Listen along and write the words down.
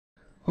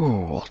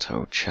Oh,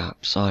 Otto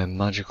chaps, I'm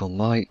Magical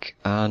Mike,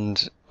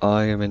 and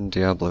I am in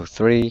Diablo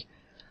 3.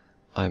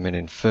 I'm in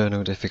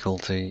Inferno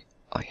difficulty.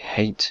 I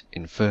hate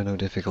Inferno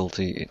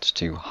difficulty, it's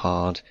too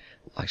hard.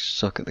 I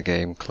suck at the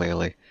game,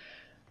 clearly.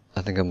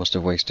 I think I must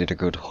have wasted a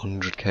good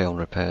 100k on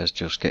repairs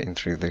just getting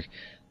through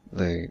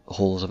the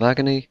halls of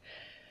agony.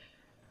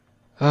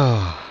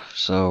 Oh,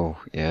 so,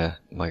 yeah,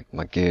 my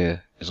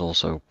gear is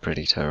also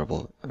pretty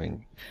terrible. I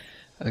mean,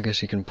 I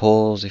guess you can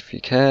pause if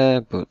you care,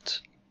 but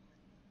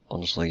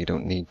honestly, you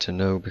don't need to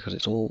know because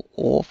it's all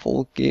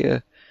awful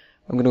gear.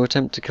 I'm going to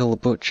attempt to kill the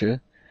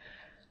butcher.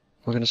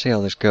 We're going to see how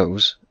this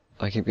goes.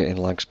 I keep getting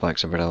lag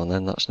spikes every now and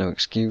then, that's no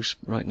excuse.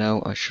 Right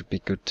now, I should be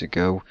good to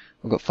go.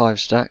 I've got 5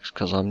 stacks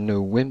because I'm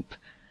no wimp.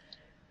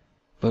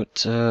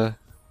 But,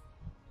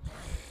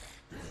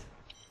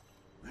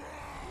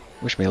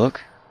 wish me luck.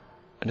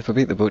 And if I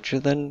beat the butcher,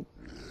 then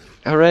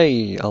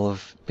hooray! I'll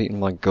have beaten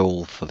my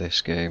goal for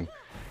this game.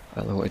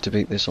 I wanted to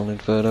beat this on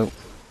Inferno.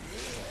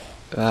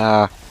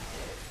 Ah!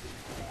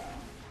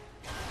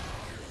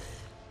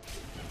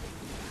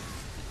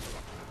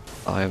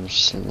 I am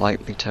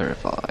slightly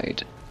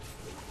terrified.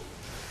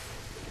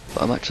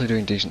 But I'm actually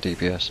doing decent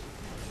DPS.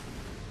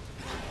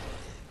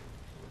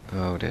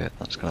 Oh dear,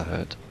 that's gonna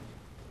hurt.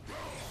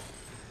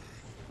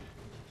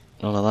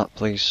 None of that,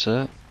 please,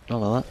 sir.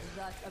 None of that.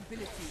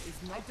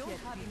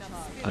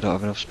 I don't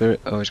have enough spirit.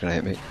 Oh, he's gonna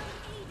hit me.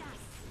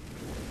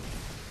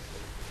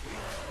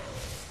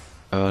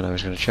 Oh no,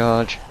 he's gonna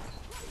charge.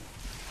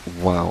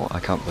 Wow, I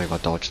can't believe I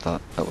dodged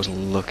that. That was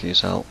lucky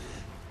as hell.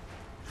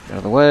 Get out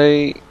of the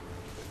way.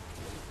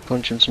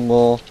 Punch him some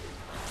more.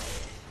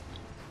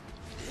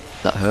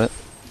 That hurt.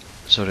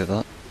 So did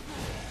that.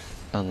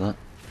 And that.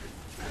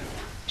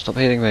 Stop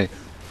hitting me.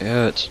 It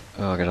hurts.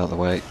 Oh, get out of the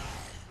way.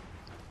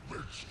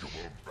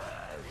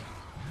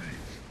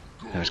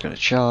 Now he's going to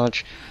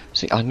charge.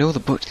 See, I know the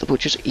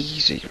butcher's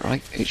easy,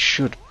 right? It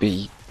should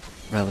be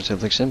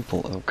relatively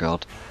simple. Oh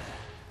god.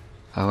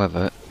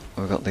 However,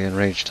 we've got the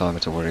enrage timer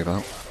to worry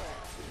about.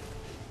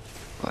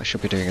 But I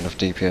should be doing enough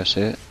DPS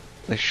here.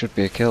 This should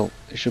be a kill.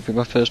 It should be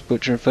my first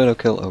Butcher Inferno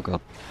kill. Oh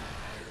god.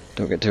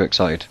 Don't get too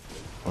excited.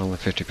 Only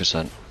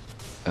 50%.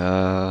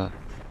 Oh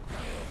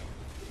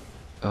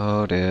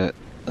dear.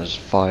 There's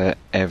fire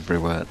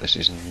everywhere. This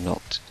is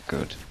not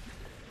good.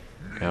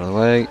 Get out of the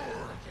way.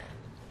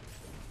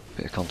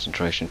 Bit of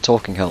concentration.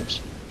 Talking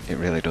helps. It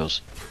really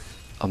does.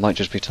 I might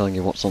just be telling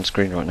you what's on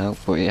screen right now,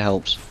 but it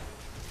helps.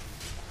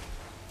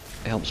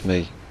 It helps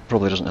me.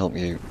 Probably doesn't help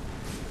you.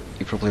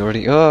 You probably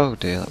already... Oh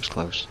dear, that was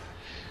close.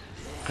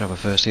 Grab a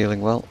first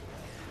healing well.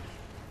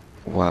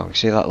 Wow, you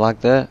see that lag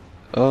there?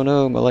 Oh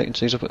no, my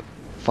latency's up at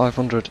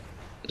 500.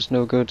 It's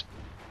no good.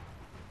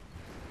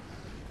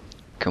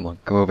 Come on,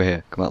 come over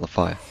here. Come out of the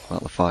fire. Come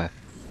out of the fire.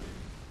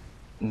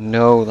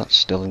 No, that's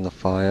still in the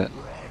fire.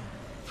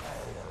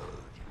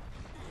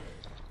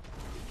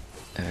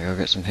 There we go,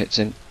 get some hits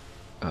in.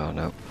 Oh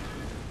no.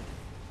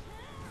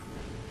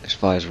 This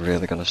fire's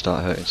really going to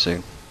start hurting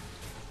soon.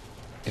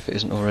 If it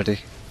isn't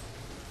already.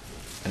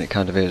 And it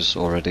kind of is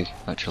already,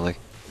 actually.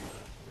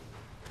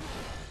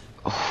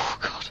 Oh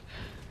god.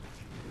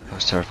 I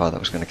was terrified that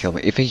was going to kill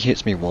me. If he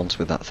hits me once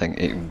with that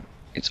thing,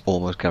 it's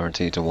almost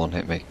guaranteed to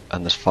one-hit me.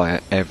 And there's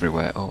fire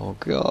everywhere. Oh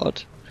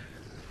god.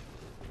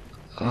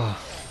 Oh.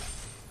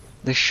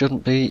 This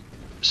shouldn't be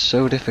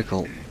so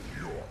difficult.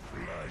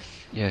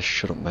 Yeah,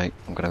 shut up mate.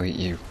 I'm going to eat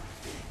you.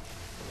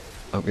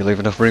 Hope you leave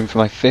enough room for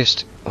my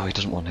fist. Oh, he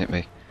doesn't one-hit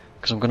me.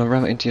 Because I'm going to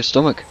ram it into your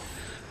stomach.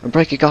 And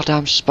break your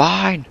goddamn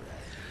spine.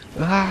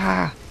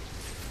 Ah!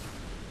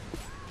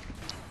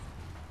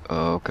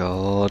 Oh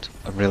god.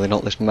 I'm really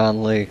not this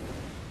manly.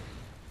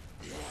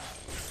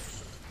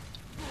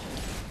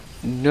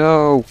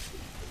 No!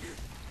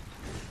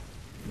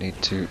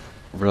 Need to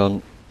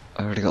run.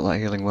 I already got that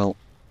healing well.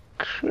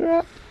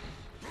 Crap!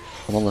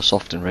 I'm on the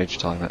soft enrage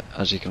timer,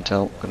 as you can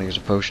tell. I'm gonna use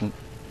a potion.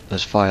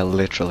 There's fire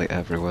literally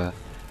everywhere.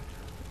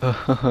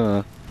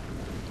 I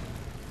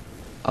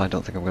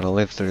don't think I'm gonna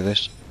live through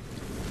this.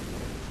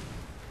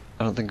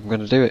 I don't think I'm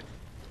gonna do it.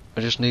 I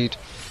just need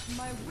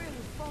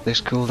this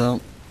cooldown.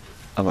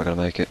 I'm not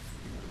gonna make it.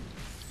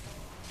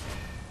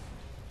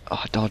 Oh,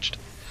 I dodged.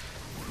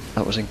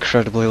 That was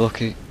incredibly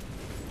lucky.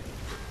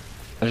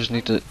 I just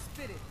need to...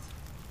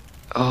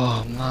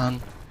 Oh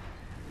man.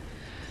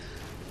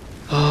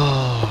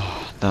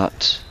 Oh,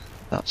 that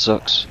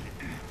sucks.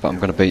 But I'm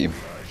gonna beat him.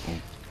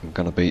 I'm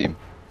gonna beat him.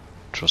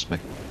 Trust me.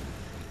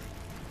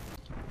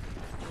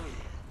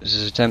 This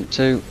is attempt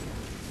 2.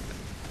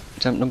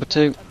 Attempt number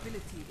 2.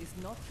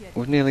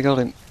 We've nearly got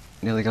him.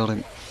 Nearly got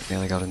him.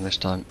 Nearly got him this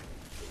time.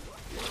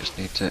 Just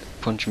need to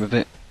punch him a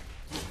bit.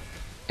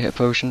 Hit a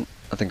potion.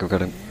 I think I've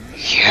got him.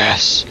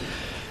 Yes!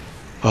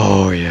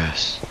 Oh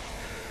yes.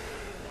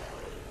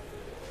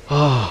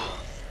 Oh.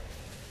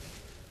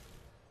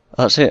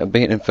 That's it, I've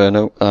beaten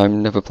Inferno.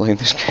 I'm never playing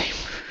this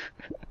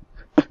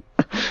game.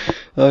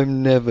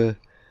 I'm never,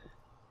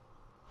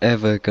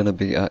 ever gonna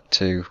beat Act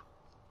 2.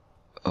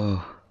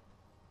 Oh.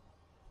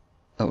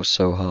 That was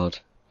so hard.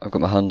 I've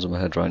got my hands on my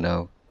head right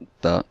now.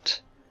 That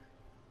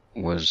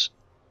was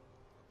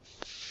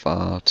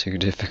far too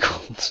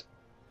difficult.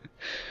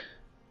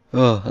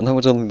 Oh, and that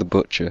was only the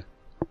Butcher.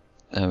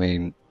 I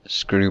mean,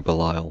 screw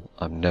Belial.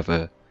 I'm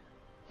never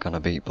gonna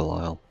beat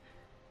Belial.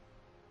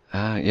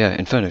 Yeah,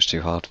 Inferno's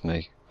too hard for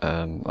me.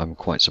 I'm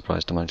quite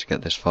surprised I managed to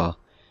get this far.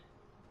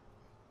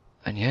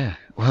 And yeah,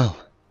 well,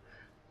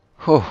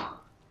 whew.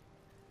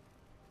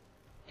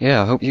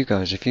 Yeah, I hope you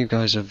guys, if you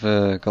guys have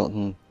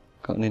gotten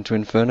into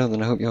Inferno,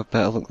 then I hope you have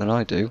better luck than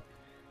I do.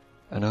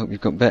 And I hope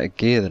you've got better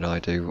gear than I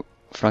do.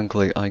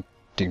 Frankly, I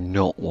do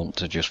not want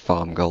to just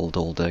farm gold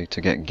all day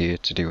to get gear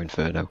to do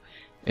Inferno.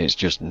 It's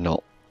just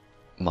not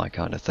my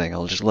kind of thing.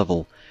 I'll just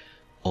level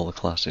all the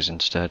classes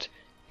instead.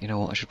 You know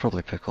what, I should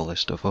probably pick all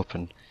this stuff up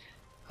and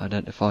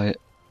identify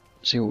it.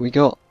 See what we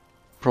got.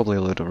 Probably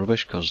a load of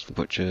rubbish, because the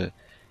Butcher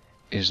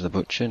is the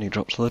Butcher and he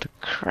drops a load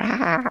of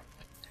crap.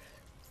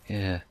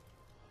 Yeah.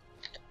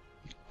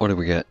 What did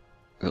we get?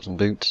 We got some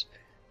boots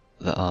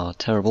that are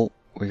terrible.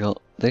 We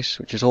got this,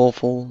 which is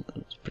awful.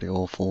 It's pretty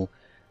awful.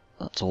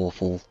 That's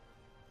awful.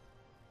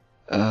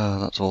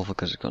 That's awful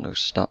because it's got no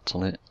stats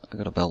on it. I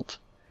got a belt.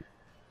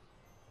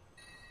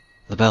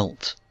 The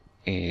belt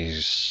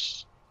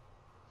is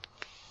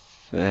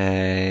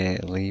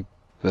fairly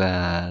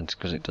bad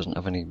because it doesn't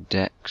have any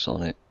dex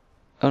on it.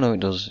 Oh no, it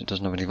does. It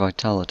doesn't have any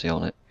vitality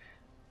on it.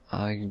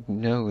 I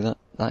know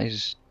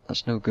that's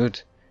no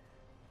good.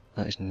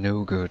 That is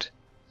no good.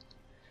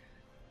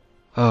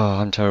 Oh,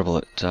 I'm terrible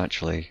at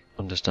actually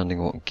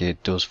understanding what gear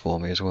does for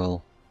me as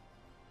well.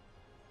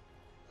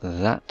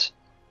 That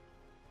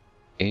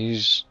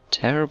is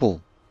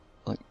terrible.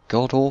 Like,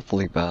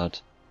 god-awfully bad.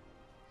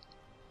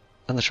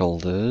 And the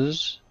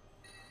shoulders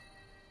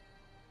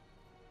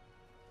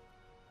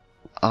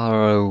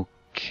are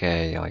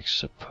okay, I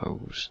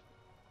suppose.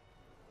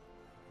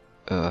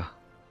 Yeah,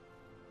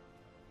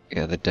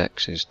 the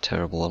dex is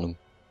terrible on them.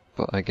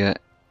 But I get...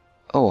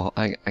 Oh,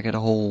 I get a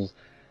whole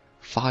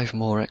 5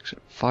 more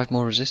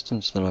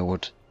resistance than I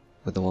would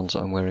with the ones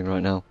that I'm wearing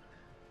right now.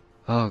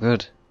 Oh,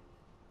 good.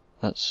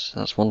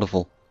 That's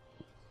wonderful.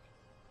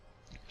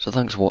 So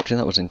thanks for watching.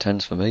 That was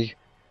intense for me.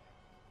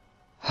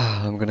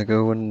 I'm gonna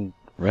go and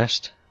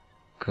rest,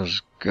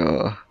 cause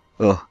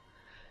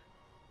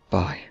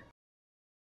bye.